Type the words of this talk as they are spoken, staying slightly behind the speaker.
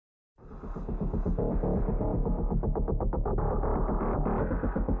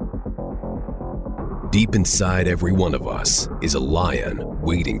Deep inside every one of us is a lion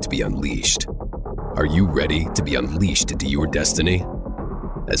waiting to be unleashed. Are you ready to be unleashed into your destiny?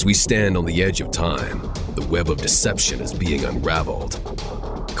 As we stand on the edge of time, the web of deception is being unraveled.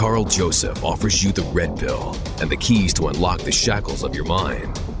 Carl Joseph offers you the red pill and the keys to unlock the shackles of your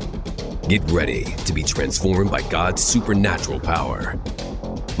mind. Get ready to be transformed by God's supernatural power.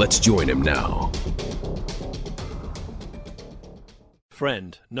 Let's join him now.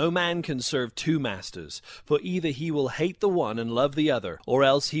 Friend, no man can serve two masters, for either he will hate the one and love the other, or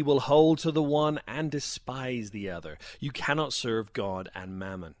else he will hold to the one and despise the other. You cannot serve God and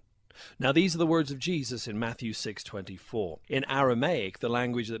mammon. Now these are the words of Jesus in Matthew 6:24. In Aramaic, the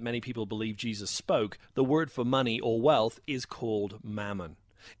language that many people believe Jesus spoke, the word for money or wealth is called mammon.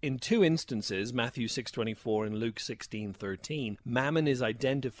 In two instances, Matthew 6:24 and Luke 16:13, mammon is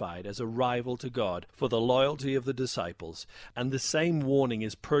identified as a rival to God for the loyalty of the disciples, and the same warning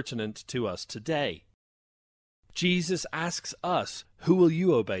is pertinent to us today. Jesus asks us, who will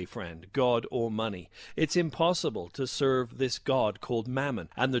you obey, friend, God or money? It's impossible to serve this God called Mammon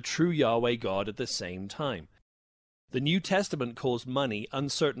and the true Yahweh God at the same time. The New Testament calls money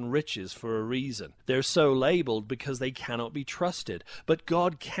uncertain riches for a reason. They're so labeled because they cannot be trusted. But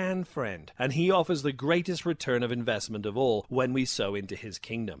God can, friend, and he offers the greatest return of investment of all when we sow into his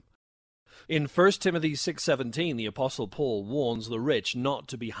kingdom. In 1 Timothy 6:17, the Apostle Paul warns the rich not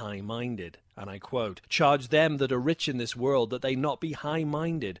to be high-minded. And I quote, "Charge them that are rich in this world that they not be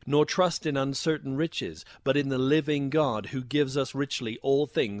high-minded, nor trust in uncertain riches, but in the living God who gives us richly all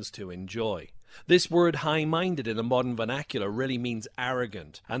things to enjoy." This word high-minded in the modern vernacular really means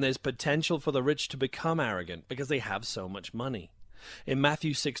arrogant, and there's potential for the rich to become arrogant because they have so much money. In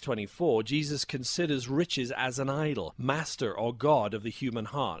Matthew 6:24, Jesus considers riches as an idol, master or god of the human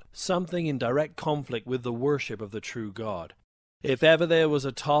heart, something in direct conflict with the worship of the true God. If ever there was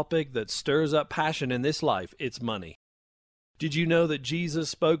a topic that stirs up passion in this life, it's money. Did you know that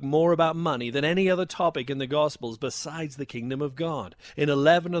Jesus spoke more about money than any other topic in the Gospels besides the kingdom of God? In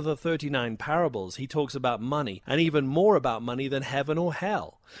 11 of the 39 parables, he talks about money, and even more about money than heaven or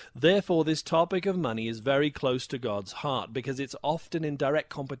hell. Therefore, this topic of money is very close to God's heart, because it's often in direct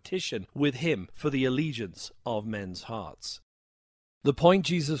competition with him for the allegiance of men's hearts. The point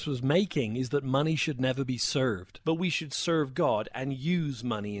Jesus was making is that money should never be served, but we should serve God and use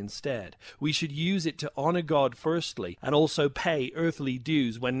money instead. We should use it to honor God firstly, and also pay earthly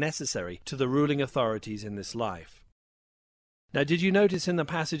dues when necessary to the ruling authorities in this life. Now, did you notice in the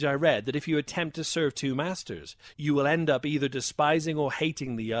passage I read that if you attempt to serve two masters, you will end up either despising or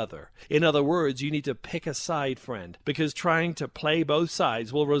hating the other? In other words, you need to pick a side, friend, because trying to play both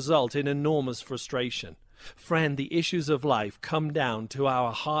sides will result in enormous frustration. Friend, the issues of life come down to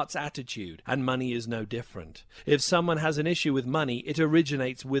our heart's attitude, and money is no different. If someone has an issue with money, it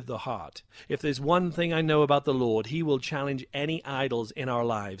originates with the heart. If there's one thing I know about the Lord, he will challenge any idols in our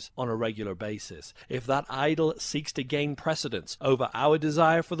lives on a regular basis. If that idol seeks to gain precedence over our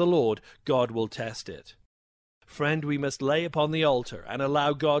desire for the Lord, God will test it. Friend, we must lay upon the altar and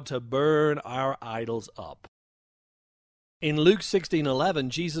allow God to burn our idols up. In Luke 16:11,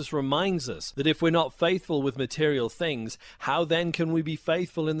 Jesus reminds us that if we're not faithful with material things, how then can we be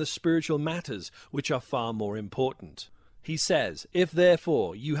faithful in the spiritual matters, which are far more important? He says, "If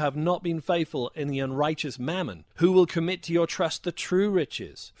therefore you have not been faithful in the unrighteous mammon, who will commit to your trust the true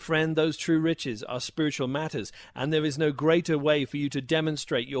riches?" Friend, those true riches are spiritual matters, and there is no greater way for you to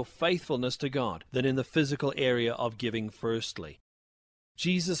demonstrate your faithfulness to God than in the physical area of giving firstly.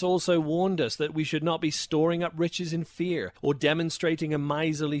 Jesus also warned us that we should not be storing up riches in fear or demonstrating a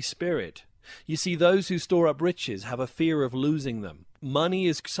miserly spirit. You see, those who store up riches have a fear of losing them. Money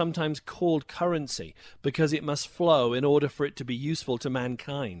is sometimes called currency because it must flow in order for it to be useful to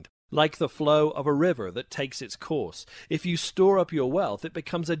mankind. Like the flow of a river that takes its course. If you store up your wealth, it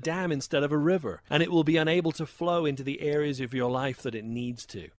becomes a dam instead of a river, and it will be unable to flow into the areas of your life that it needs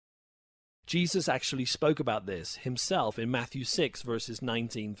to. Jesus actually spoke about this himself in Matthew 6, verses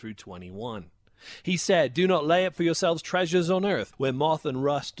 19 through 21. He said, "Do not lay up for yourselves treasures on earth, where moth and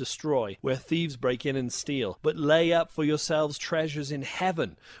rust destroy, where thieves break in and steal. But lay up for yourselves treasures in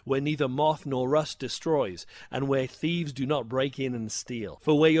heaven, where neither moth nor rust destroys, and where thieves do not break in and steal.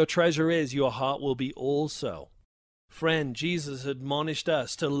 For where your treasure is, your heart will be also." Friend, Jesus admonished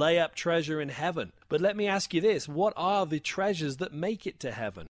us to lay up treasure in heaven. But let me ask you this, what are the treasures that make it to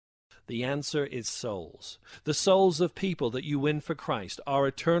heaven? The answer is souls. The souls of people that you win for Christ are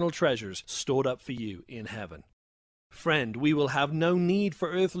eternal treasures stored up for you in heaven. Friend, we will have no need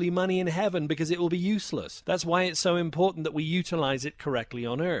for earthly money in heaven because it will be useless. That's why it's so important that we utilize it correctly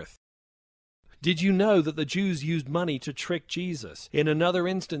on earth. Did you know that the Jews used money to trick Jesus? In another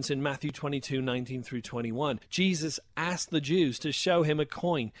instance in Matthew 22:19 through 21, Jesus asked the Jews to show him a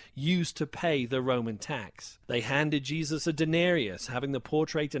coin used to pay the Roman tax. They handed Jesus a denarius, having the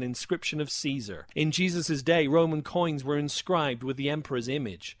portrait and inscription of Caesar. In Jesus' day, Roman coins were inscribed with the emperor's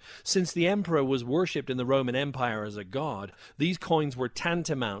image. Since the emperor was worshipped in the Roman Empire as a god, these coins were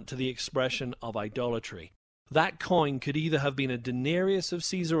tantamount to the expression of idolatry. That coin could either have been a denarius of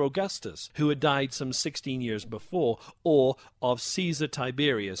Caesar Augustus, who had died some 16 years before, or of Caesar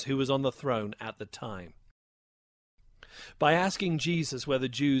Tiberius, who was on the throne at the time. By asking Jesus whether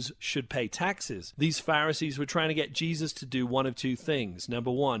Jews should pay taxes, these Pharisees were trying to get Jesus to do one of two things.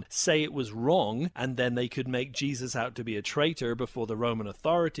 Number one, say it was wrong, and then they could make Jesus out to be a traitor before the Roman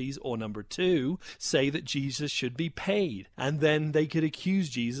authorities. Or number two, say that Jesus should be paid, and then they could accuse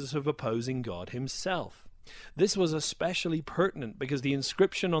Jesus of opposing God himself. This was especially pertinent because the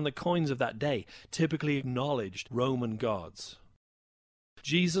inscription on the coins of that day typically acknowledged Roman gods.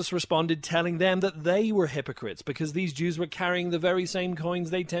 Jesus responded telling them that they were hypocrites because these Jews were carrying the very same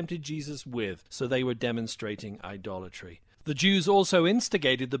coins they tempted Jesus with, so they were demonstrating idolatry. The Jews also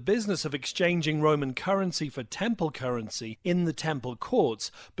instigated the business of exchanging Roman currency for temple currency in the temple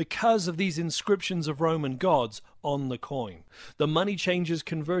courts because of these inscriptions of Roman gods on the coin. The money changers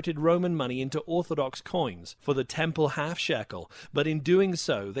converted Roman money into Orthodox coins for the temple half shekel, but in doing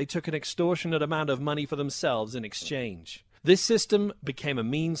so, they took an extortionate amount of money for themselves in exchange. This system became a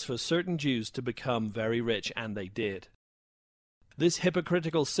means for certain Jews to become very rich, and they did. This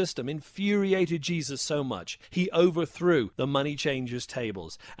hypocritical system infuriated Jesus so much, he overthrew the money changers'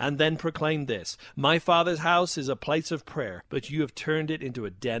 tables, and then proclaimed this, "My Father's house is a place of prayer, but you have turned it into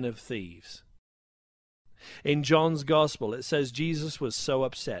a den of thieves." In John's Gospel, it says Jesus was so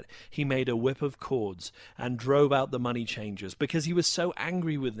upset, he made a whip of cords and drove out the money changers because he was so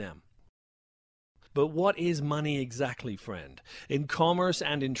angry with them. But what is money exactly, friend? In commerce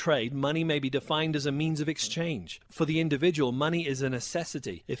and in trade, money may be defined as a means of exchange. For the individual, money is a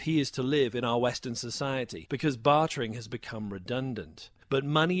necessity if he is to live in our Western society, because bartering has become redundant. But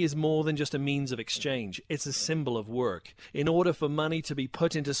money is more than just a means of exchange. It's a symbol of work. In order for money to be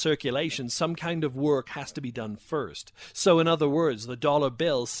put into circulation, some kind of work has to be done first. So in other words, the dollar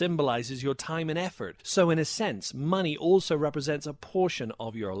bill symbolizes your time and effort. So in a sense, money also represents a portion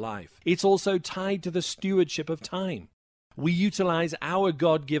of your life. It's also tied to the stewardship of time. We utilize our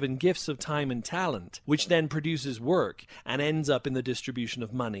God-given gifts of time and talent, which then produces work and ends up in the distribution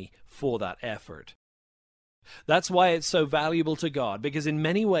of money for that effort. That's why it's so valuable to God, because in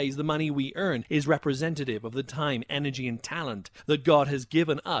many ways the money we earn is representative of the time, energy, and talent that God has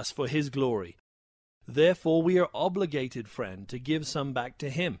given us for His glory. Therefore, we are obligated, friend, to give some back to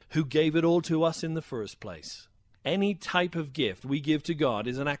Him, who gave it all to us in the first place. Any type of gift we give to God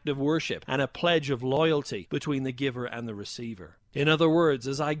is an act of worship and a pledge of loyalty between the giver and the receiver. In other words,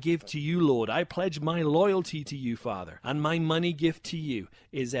 as I give to you, Lord, I pledge my loyalty to you, Father, and my money gift to you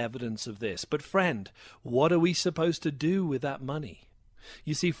is evidence of this. But friend, what are we supposed to do with that money?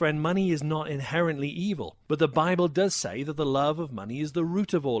 You see, friend, money is not inherently evil, but the Bible does say that the love of money is the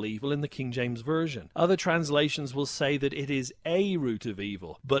root of all evil in the King James Version. Other translations will say that it is a root of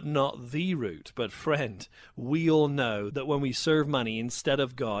evil, but not the root. But friend, we all know that when we serve money instead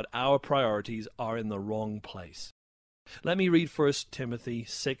of God, our priorities are in the wrong place. Let me read 1 Timothy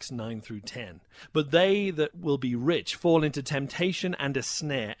 6:9 through 10. But they that will be rich fall into temptation and a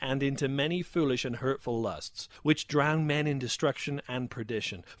snare, and into many foolish and hurtful lusts, which drown men in destruction and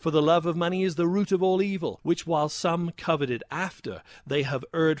perdition. For the love of money is the root of all evil, which while some coveted after, they have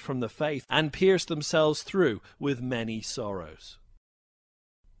erred from the faith, and pierced themselves through with many sorrows.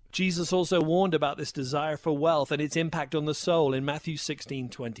 Jesus also warned about this desire for wealth and its impact on the soul in Matthew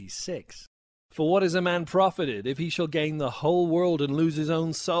 16:26. For what is a man profited if he shall gain the whole world and lose his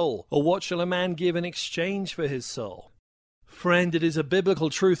own soul? Or what shall a man give in exchange for his soul? Friend, it is a biblical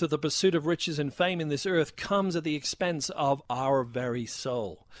truth that the pursuit of riches and fame in this earth comes at the expense of our very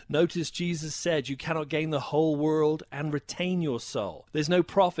soul. Notice Jesus said you cannot gain the whole world and retain your soul. There's no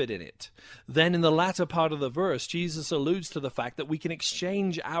profit in it. Then in the latter part of the verse, Jesus alludes to the fact that we can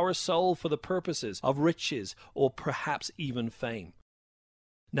exchange our soul for the purposes of riches or perhaps even fame.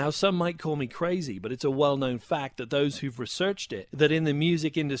 Now, some might call me crazy, but it's a well-known fact that those who've researched it, that in the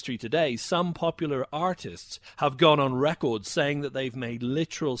music industry today, some popular artists have gone on record saying that they've made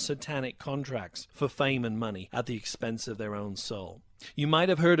literal satanic contracts for fame and money at the expense of their own soul. You might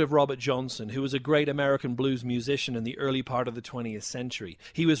have heard of Robert Johnson, who was a great American blues musician in the early part of the 20th century.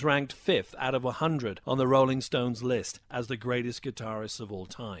 He was ranked 5th out of 100 on the Rolling Stones list as the greatest guitarist of all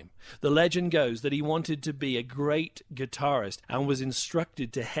time. The legend goes that he wanted to be a great guitarist and was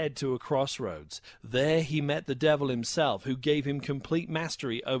instructed to head to a crossroads. There he met the devil himself, who gave him complete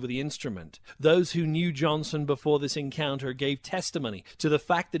mastery over the instrument. Those who knew Johnson before this encounter gave testimony to the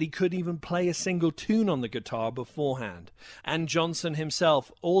fact that he couldn't even play a single tune on the guitar beforehand. And Johnson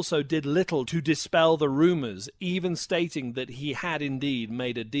himself also did little to dispel the rumors, even stating that he had indeed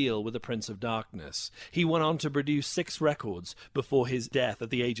made a deal with the Prince of Darkness. He went on to produce 6 records before his death at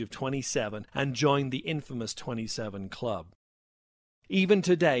the age of 27 and joined the infamous 27 Club. Even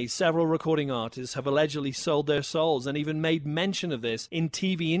today, several recording artists have allegedly sold their souls and even made mention of this in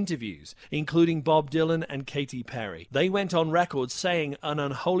TV interviews, including Bob Dylan and Katy Perry. They went on record saying an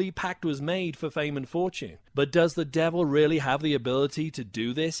unholy pact was made for fame and fortune. But does the devil really have the ability to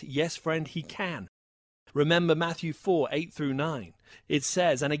do this? Yes, friend, he can. Remember Matthew 4:8-9. It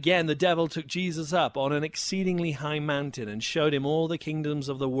says, "And again the devil took Jesus up on an exceedingly high mountain and showed him all the kingdoms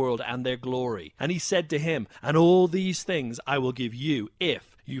of the world and their glory. And he said to him, and all these things I will give you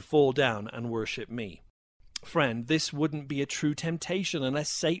if you fall down and worship me." Friend, this wouldn't be a true temptation unless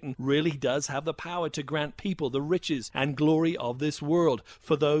Satan really does have the power to grant people the riches and glory of this world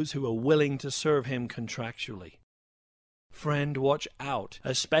for those who are willing to serve him contractually. Friend, watch out,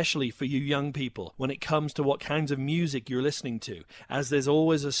 especially for you young people, when it comes to what kinds of music you're listening to, as there's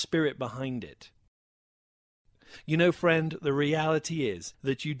always a spirit behind it. You know, friend, the reality is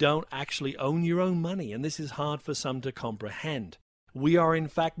that you don't actually own your own money, and this is hard for some to comprehend. We are in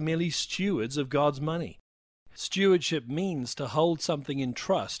fact merely stewards of God's money. Stewardship means to hold something in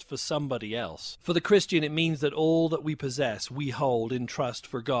trust for somebody else. For the Christian, it means that all that we possess we hold in trust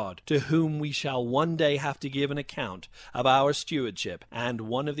for God, to whom we shall one day have to give an account of our stewardship, and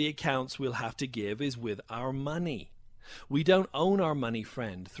one of the accounts we'll have to give is with our money. We don't own our money,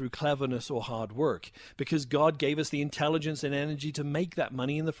 friend, through cleverness or hard work, because God gave us the intelligence and energy to make that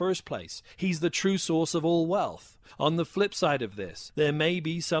money in the first place. He's the true source of all wealth. On the flip side of this, there may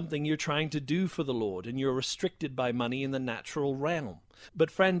be something you're trying to do for the Lord, and you're restricted by money in the natural realm.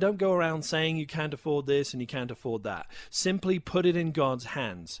 But friend, don't go around saying you can't afford this and you can't afford that. Simply put it in God's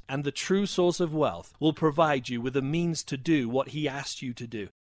hands, and the true source of wealth will provide you with the means to do what He asked you to do.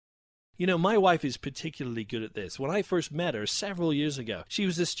 You know, my wife is particularly good at this. When I first met her several years ago, she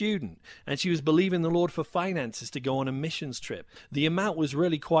was a student, and she was believing the Lord for finances to go on a missions trip. The amount was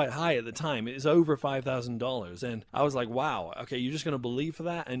really quite high at the time. It was over $5,000, and I was like, wow, okay, you're just going to believe for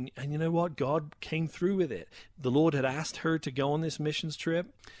that? And you know what? God came through with it. The Lord had asked her to go on this missions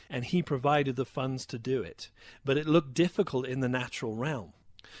trip, and He provided the funds to do it. But it looked difficult in the natural realm.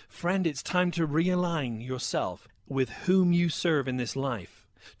 Friend, it's time to realign yourself with whom you serve in this life.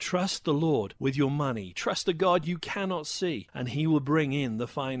 Trust the Lord with your money. Trust the God you cannot see, and He will bring in the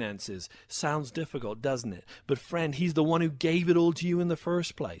finances. Sounds difficult, doesn't it? But friend, He's the one who gave it all to you in the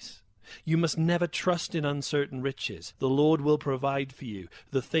first place. You must never trust in uncertain riches. The Lord will provide for you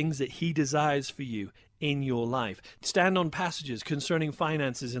the things that He desires for you in your life. Stand on passages concerning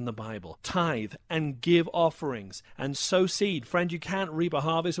finances in the Bible. Tithe and give offerings and sow seed. Friend, you can't reap a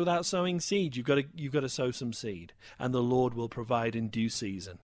harvest without sowing seed. You've got to sow some seed, and the Lord will provide in due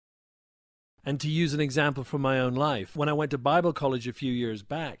season. And to use an example from my own life, when I went to Bible college a few years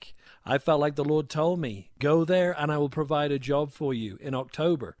back, I felt like the Lord told me, go there and I will provide a job for you in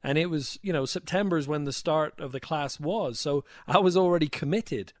October. And it was, September is when the start of the class was. So I was already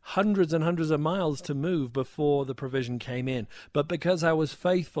committed, hundreds and hundreds of miles to move before the provision came in. But because I was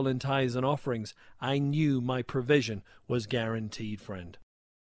faithful in tithes and offerings, I knew my provision was guaranteed, friend.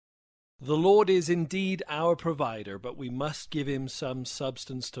 The Lord is indeed our provider, but we must give Him some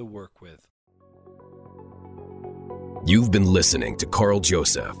substance to work with. You've been listening to Carl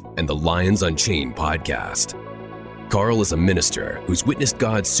Joseph and the Lions Unchained podcast. Carl is a minister who's witnessed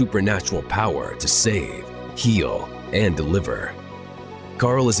God's supernatural power to save, heal, and deliver.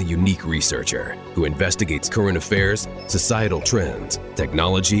 Carl is a unique researcher who investigates current affairs, societal trends,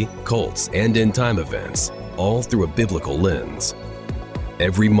 technology, cults, and end-time events, all through a biblical lens.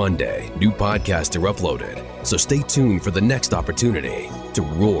 Every Monday, new podcasts are uploaded, so stay tuned for the next opportunity to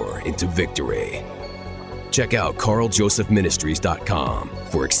roar into victory. Check out carljosephministries.com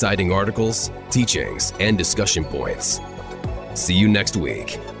for exciting articles, teachings, and discussion points. See you next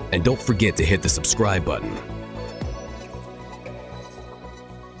week, and don't forget to hit the subscribe button.